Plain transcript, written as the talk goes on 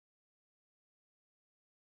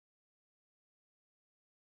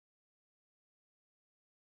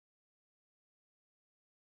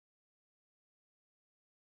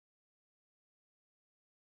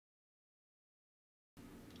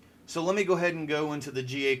So let me go ahead and go into the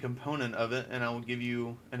GA component of it, and I will give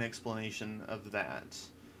you an explanation of that.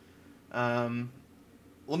 Um,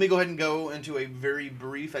 Let me go ahead and go into a very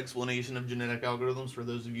brief explanation of genetic algorithms for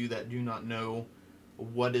those of you that do not know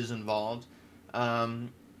what is involved.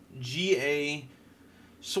 Um, GA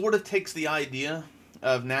sort of takes the idea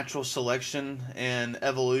of natural selection and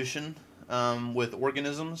evolution with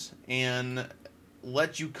organisms and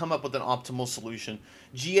lets you come up with an optimal solution.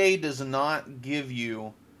 GA does not give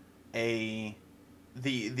you a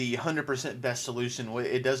the 100% best solution.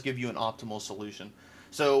 It does give you an optimal solution.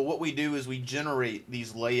 So what we do is we generate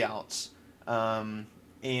these layouts, and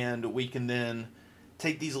we can then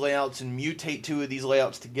take these layouts and mutate two of these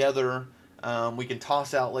layouts together. We can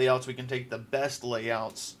toss out layouts. We can take the best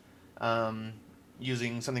layouts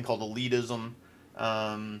using something called elitism.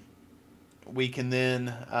 We can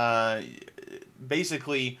then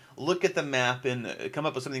basically look at the map and come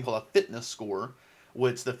up with something called a fitness score,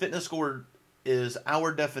 which the fitness score is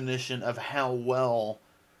our definition of how well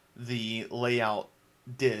the layout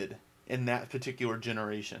did in that particular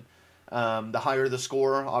generation. The higher the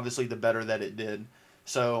score, obviously, the better that it did.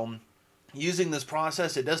 So, using this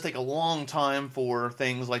process, it does take a long time for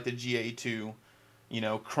things like the GA to,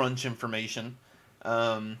 crunch information.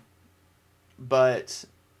 But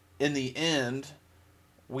in the end,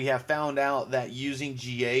 we have found out that using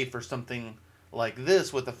GA for something like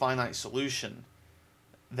this with a finite solution,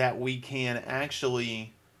 that we can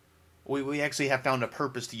actually, we actually have found a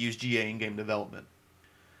purpose to use GA in game development.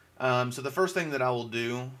 So the first thing that I will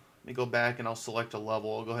do, let me go back and I'll select a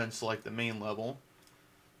level. I'll go ahead and select the main level.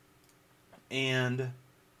 And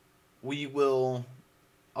I'll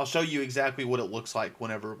show you exactly what it looks like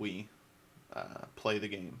whenever we play the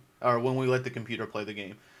game, or when we let the computer play the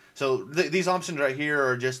game. So these options right here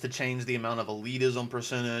are just to change the amount of elitism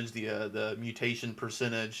percentage, the mutation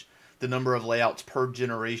percentage, the number of layouts per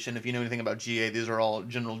generation. If you know anything about GA, these are all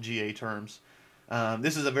general GA terms.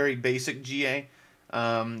 This is a very basic GA.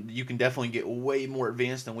 You can definitely get way more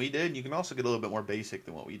advanced than we did. You can also get a little bit more basic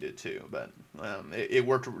than what we did too. But it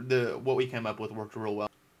worked. What we came up with worked real well.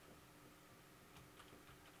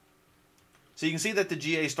 So you can see that the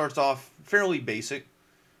GA starts off fairly basic.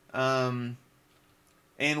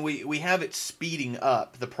 And we have it speeding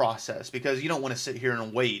up the process because you don't want to sit here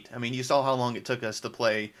and wait. I mean, you saw how long it took us to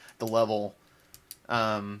play the level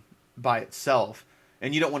by itself.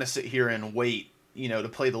 And you don't want to sit here and wait, to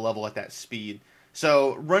play the level at that speed.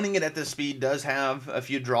 So running it at this speed does have a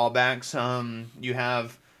few drawbacks. You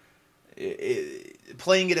have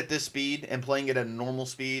playing it at this speed and playing it at a normal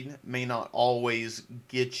speed may not always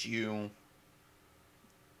get you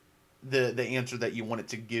the answer that you want it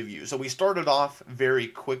to give you. So we started off very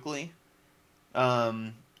quickly.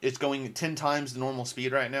 It's going 10 times the normal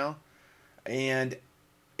speed right now. And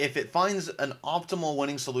if it finds an optimal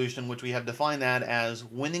winning solution, which we have defined that as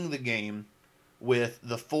winning the game with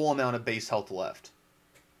the full amount of base health left.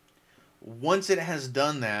 Once it has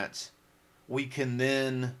done that, we can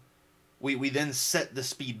then we then set the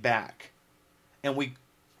speed back. And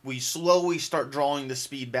we slowly start drawing the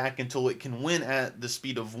speed back until it can win at the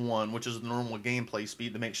speed of 1, which is the normal gameplay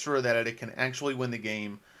speed, to make sure that it can actually win the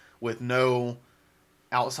game with no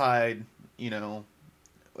outside,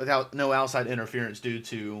 without no outside interference due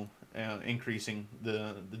to increasing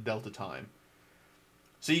the delta time.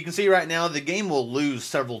 So you can see right now the game will lose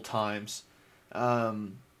several times.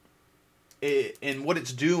 And what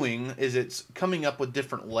it's doing is it's coming up with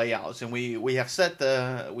different layouts, and we have set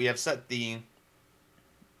the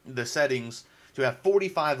settings to have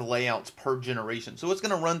 45 layouts per generation. So it's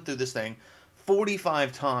going to run through this thing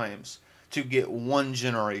 45 times to get one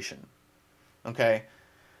generation. Okay?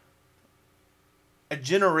 A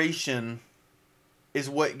generation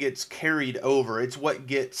is what gets carried over. It's what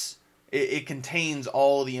gets... It contains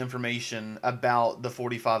all the information about the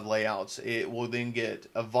 45 layouts. It will then get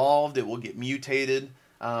evolved. It will get mutated.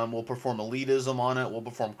 We'll perform elitism on it. We'll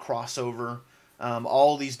perform crossover.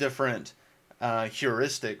 All these different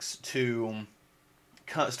heuristics to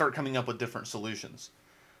start coming up with different solutions.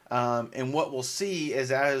 And what we'll see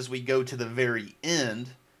is as we go to the very end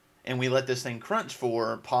and we let this thing crunch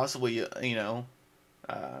for possibly, 2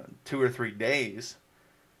 or 3 days,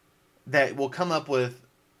 that we'll come up with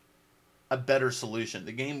a better solution.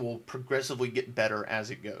 The game will progressively get better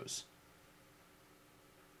as it goes.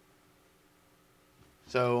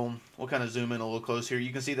 So we'll kind of zoom in a little close here.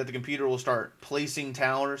 You can see that the computer will start placing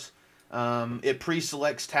towers. It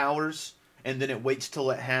pre-selects towers, and then it waits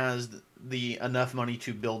till it has the enough money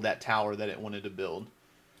to build that tower that it wanted to build.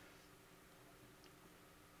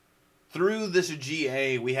 Through this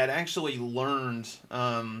GA, we had actually learned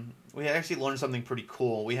something pretty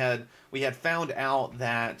cool. We had found out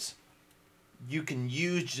that you can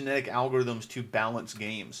use genetic algorithms to balance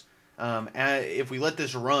games. If we let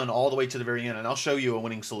this run all the way to the very end, and I'll show you a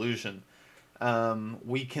winning solution,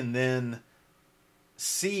 we can then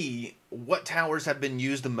see what towers have been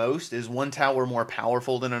used the most. Is one tower more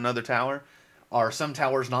powerful than another tower? Are some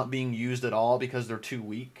towers not being used at all because they're too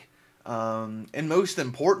weak? And most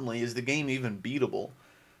importantly, is the game even beatable?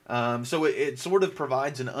 So it sort of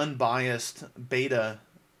provides an unbiased beta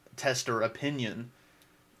tester opinion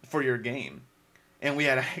for your game. And we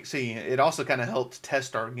had actually, it also kind of helped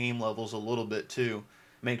test our game levels a little bit too.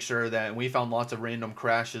 Make sure that we found lots of random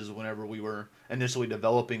crashes whenever we were initially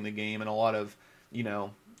developing the game, and a lot of,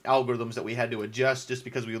 algorithms that we had to adjust just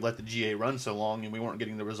because we would let the GA run so long and we weren't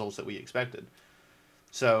getting the results that we expected.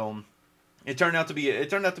 So it turned out to be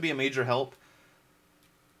a major help.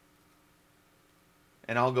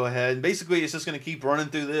 And I'll go ahead. Basically, it's just going to keep running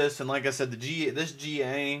through this. And like I said, this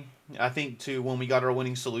GA, I think to when we got our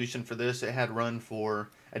winning solution for this, it had run for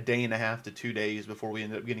a day and a half to 2 days before we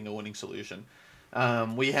ended up getting a winning solution.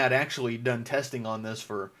 We had actually done testing on this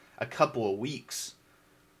for a couple of weeks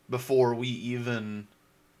before we even,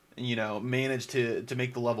 managed to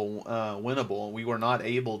make the level winnable. We were not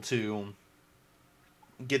able to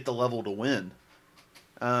get the level to win.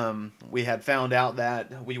 We had found out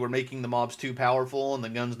that we were making the mobs too powerful and the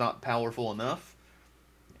guns not powerful enough.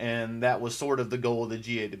 And that was sort of the goal of the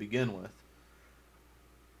GA to begin with.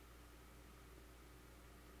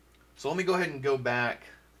 So let me go ahead and go back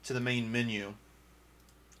to the main menu.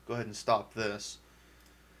 Go ahead and stop this.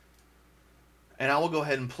 And I will go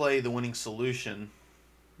ahead and play the winning solution.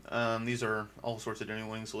 These are all sorts of different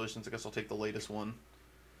winning solutions. I guess I'll take the latest one.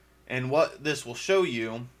 And what this will show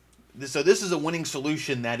you, so this is a winning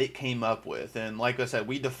solution that it came up with. And like I said,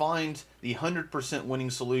 we defined the 100% winning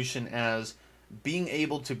solution as being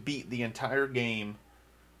able to beat the entire game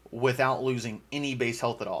without losing any base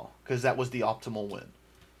health at all, because that was the optimal win.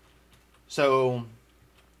 So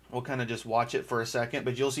we'll kind of just watch it for a second,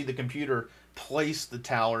 but you'll see the computer place the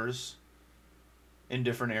towers in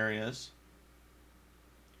different areas.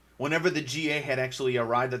 Whenever the GA had actually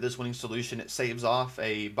arrived at this winning solution, it saves off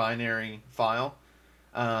a binary file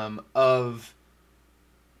of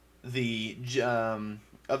the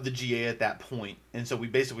GA at that point, and so we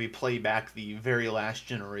basically play back the very last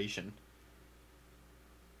generation.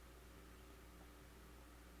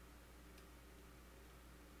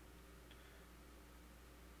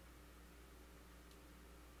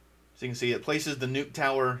 So you can see it places the nuke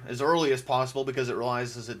tower as early as possible because it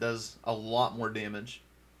realizes it does a lot more damage.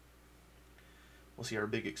 We'll see our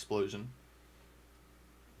big explosion.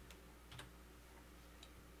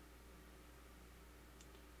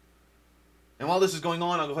 And while this is going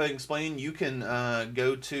on, I'll go ahead and explain. You can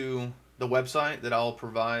go to the website that I'll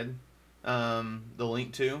provide the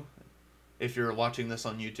link to if you're watching this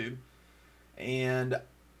on YouTube. And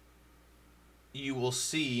you will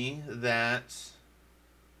see that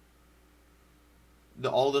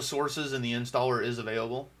all the sources and the installer is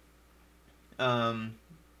available.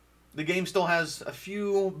 The game still has a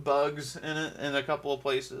few bugs in it in a couple of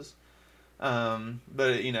places. But,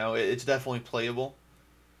 it's definitely playable.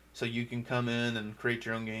 So you can come in and create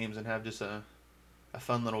your own games and have just a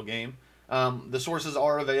fun little game. The sources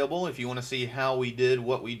are available. If you want to see how we did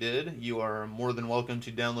what we did, you are more than welcome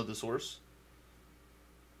to download the source.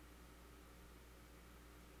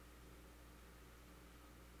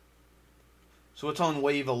 So it's on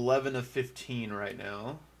wave 11 of 15 right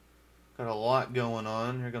now. Got a lot going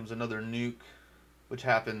on. Here comes another nuke, which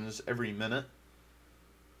happens every minute.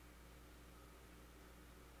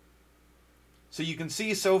 So you can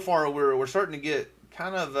see so far we're starting to get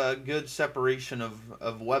kind of a good separation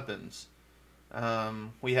of weapons.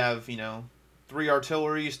 We have, 3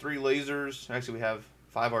 artilleries, 3 lasers. Actually, we have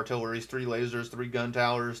 5 artilleries, 3 lasers, 3 gun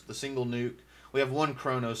towers, the single nuke. We have 1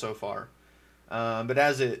 chrono so far. But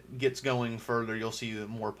as it gets going further, you'll see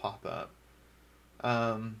more pop up.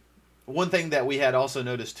 One thing that we had also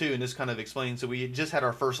noticed too, and this kind of explains, so we just had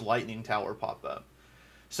our first lightning tower pop up.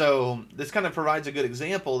 So this kind of provides a good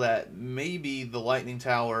example that maybe the lightning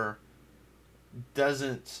tower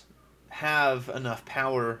doesn't have enough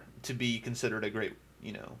power to be considered a great,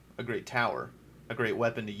 a great tower, a great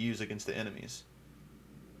weapon to use against the enemies.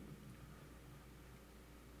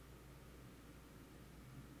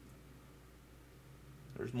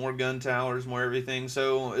 There's more gun towers, more everything.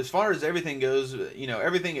 So as far as everything goes,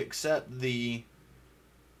 everything except the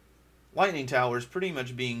lightning tower is pretty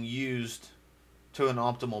much being used to an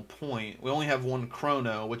optimal point. We only have 1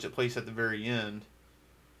 chrono, which it placed at the very end.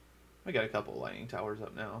 We got a couple of lightning towers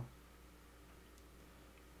up now.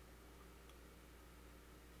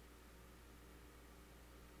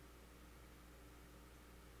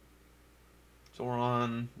 So we're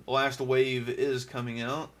on, the last wave is coming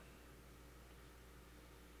out.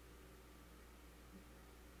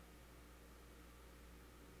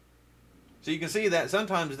 So you can see that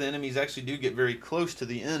sometimes the enemies actually do get very close to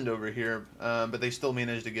the end over here, but they still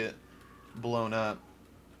manage to get blown up.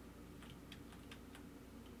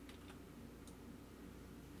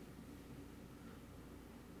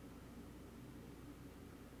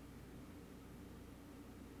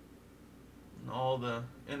 And all the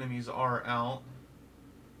enemies are out.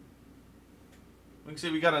 We can see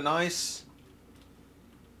we got a nice,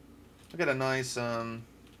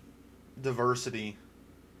 diversity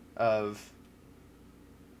of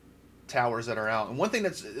towers that are out. And one thing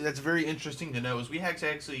that's very interesting to know is we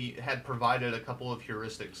actually had provided a couple of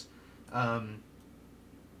heuristics.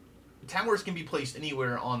 Towers can be placed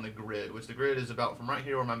anywhere on the grid, which the grid is about from right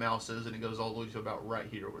here where my mouse is, and it goes all the way to about right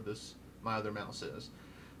here where my other mouse is.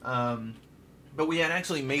 But we had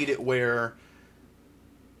actually made it where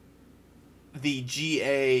the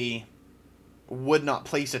GA would not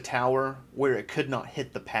place a tower where it could not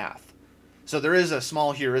hit the path. So there is a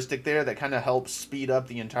small heuristic there that kind of helps speed up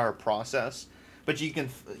the entire process. But you can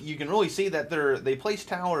really see that they place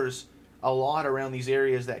towers a lot around these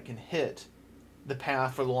areas that can hit the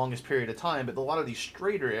path for the longest period of time. But a lot of these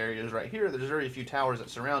straighter areas right here, there's very few towers that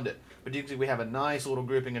surround it. But you can see we have a nice little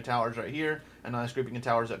grouping of towers right here, a nice grouping of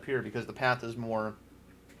towers up here, because the path is more,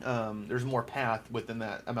 there's more path within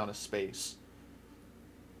that amount of space.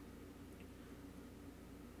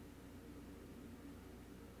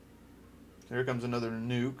 Here comes another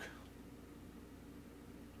nuke.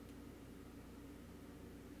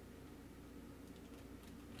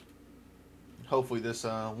 Hopefully this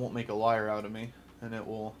won't make a liar out of me, and it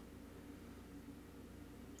will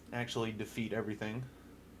actually defeat everything.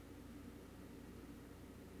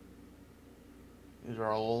 These are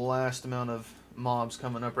our last amount of mobs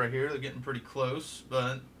coming up right here. They're getting pretty close,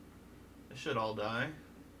 but they should all die.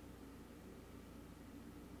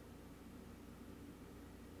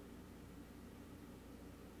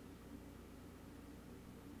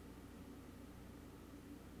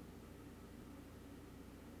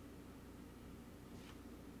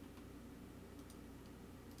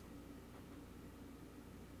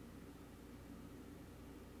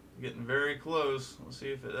 Getting very close. Let's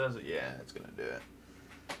see if it does it. Yeah, it's going to do it.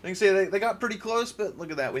 You can see they got pretty close, but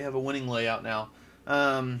look at that. We have a winning layout now.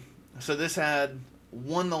 So this had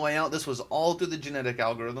won the layout. This was all through the genetic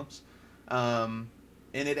algorithms. And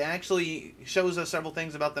it actually shows us several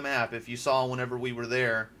things about the map. If you saw whenever we were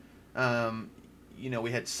there, you know,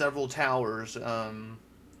 we had several towers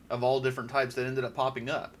of all different types that ended up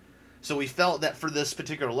popping up. So we felt that for this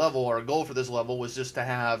particular level, our goal for this level was just to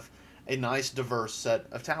have a nice diverse set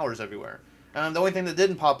of towers everywhere. The only thing that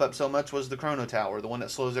didn't pop up so much was the Chrono Tower, the one that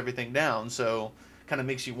slows everything down. So kind of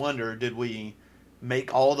makes you wonder, did we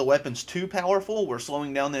make all the weapons too powerful where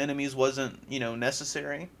slowing down the enemies wasn't, you know,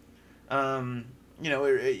 necessary? You know,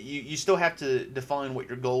 you still have to define what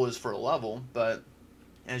your goal is for a level, but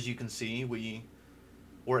as you can see, we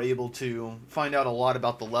were able to find out a lot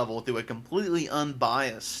about the level through a completely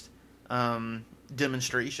unbiased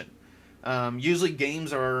demonstration. Usually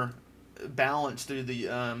games are balanced through the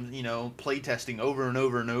you know, playtesting over and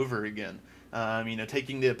over and over again. You know,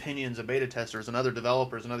 taking the opinions of beta testers and other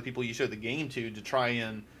developers and other people you show the game to try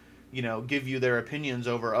and, you know, give you their opinions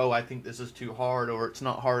over, oh, I think this is too hard, or it's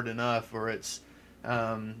not hard enough, or it's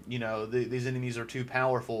you know, these enemies are too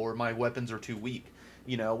powerful, or my weapons are too weak.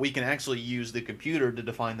 You know, we can actually use the computer to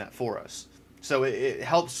define that for us. So it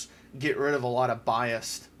helps get rid of a lot of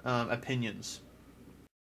biased opinions.